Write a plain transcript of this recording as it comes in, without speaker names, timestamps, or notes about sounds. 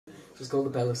It's called the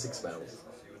Belle of Six Bells.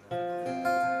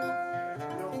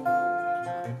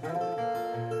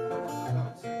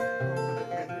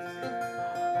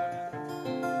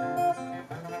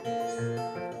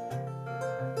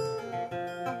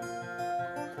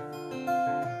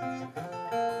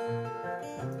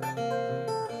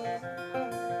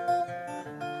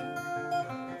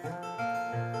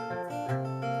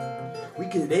 We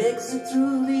could exit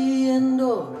through the end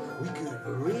door, we could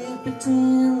read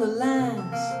between the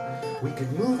lines. We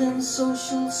could move in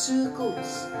social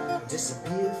circles,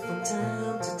 disappear from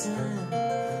time to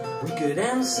time. We could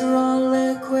answer all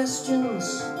their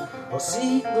questions, or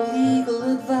seek legal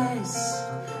advice.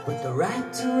 But the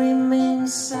right to remain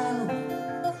silent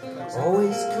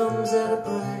always comes at a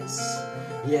price.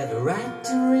 Yeah, the right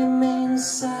to remain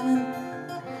silent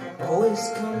always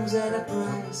comes at a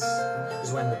price.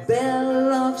 'Cause when the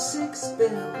bell of six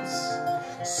bells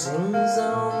sings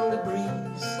on the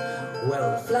breeze,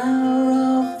 well, the flower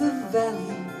of the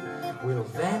valley will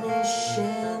vanish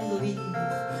and leave.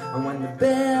 And when the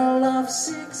bell of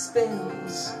six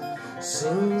bells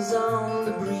sings on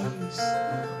the breeze,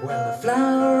 well, the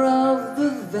flower of the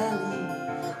valley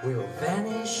will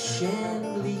vanish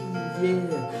and leave.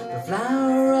 Yeah, the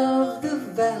flower of the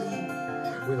valley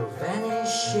will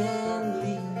vanish and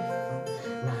leave.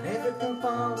 Not everything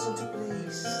falls into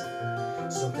place,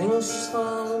 some things just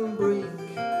fall and break.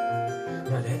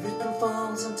 Not everything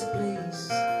falls into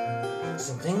place,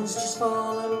 some things just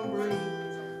fall and break,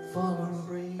 fall and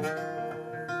break.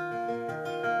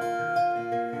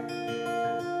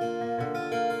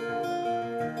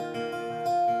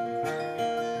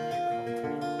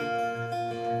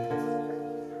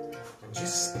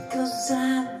 Just because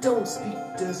I don't speak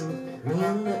doesn't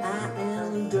mean that I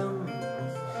am dumb.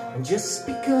 And just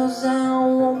because I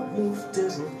won't move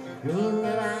doesn't mean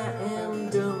that I am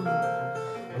dumb.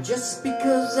 And just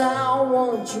because I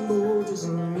want you more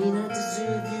doesn't mean I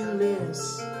deserve you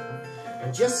less.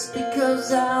 And just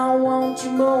because I want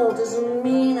you more doesn't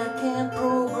mean I can't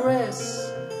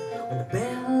progress. When the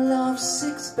bell of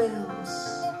six bells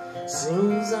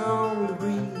sings on the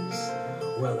breeze,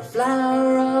 well, the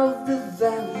flower of the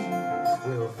valley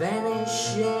will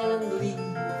vanish and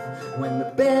leave. When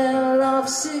the bell of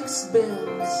six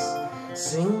bells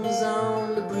sings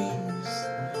on the breeze,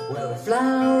 well, the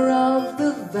flower of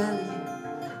the valley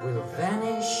will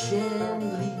vanish and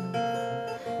leave.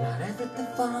 Not everything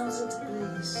falls into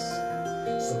place,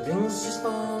 some things just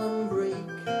fall and break.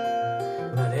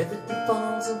 Not everything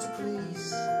falls into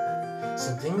place,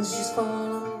 some things just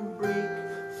fall and break,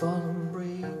 fall and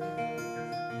break.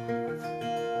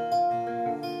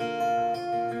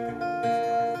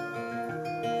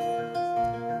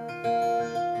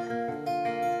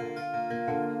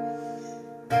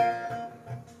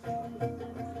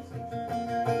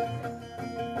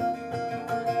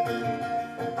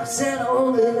 I said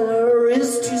all there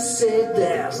is to say,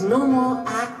 there's no more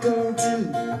I can do.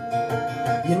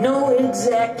 You know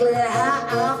exactly how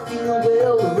I feel,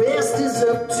 well, the rest is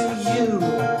up to you.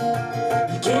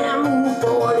 You can't move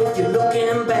forward if you're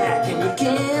looking back, and you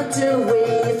can't turn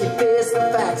away if you face the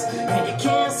facts. And you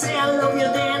can't say I love you,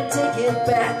 then take it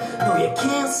back. No, you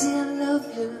can't say I love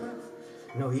you.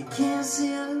 No, you can't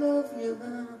say I love you.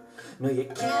 No, you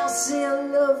can't say I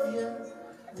love you,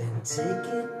 then take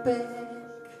it back.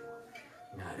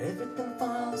 Not everything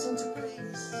falls into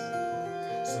place,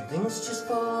 some things just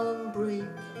fall and break.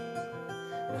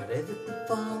 Not everything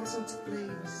falls into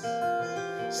place,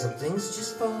 some things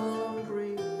just fall and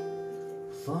break,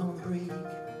 fall and break.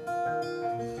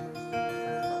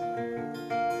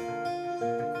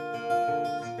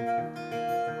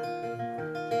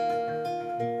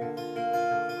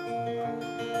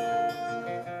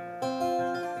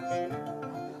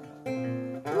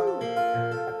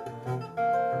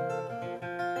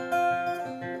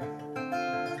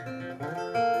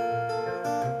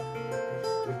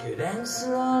 We could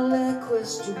answer all their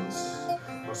questions,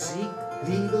 or seek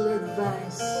legal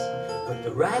advice. But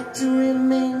the right to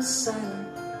remain silent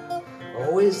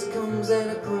always comes at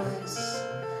a price.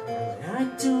 And the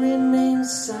right to remain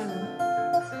silent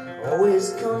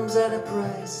always comes at a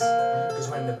price. 'Cause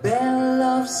when the bell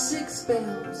of six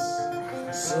bells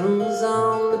sings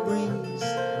on the breeze,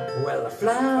 well, the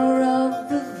flower of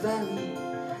the valley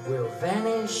will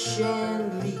vanish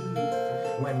and leave.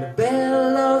 When the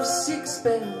bell of six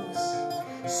bells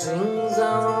sings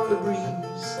on the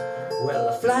breeze, well,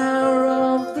 the flower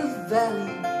of the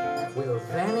valley will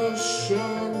vanish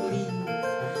and leave.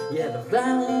 Yeah, the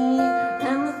valley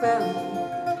and the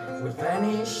valley will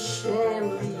vanish and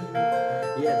leave.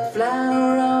 Yeah, the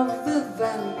flower of the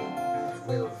valley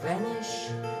will vanish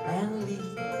and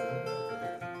leave.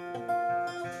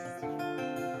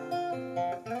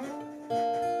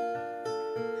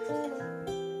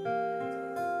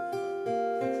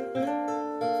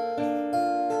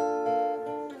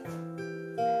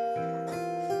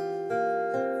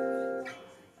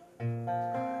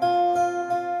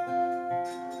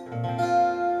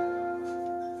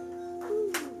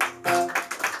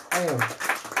 Damn.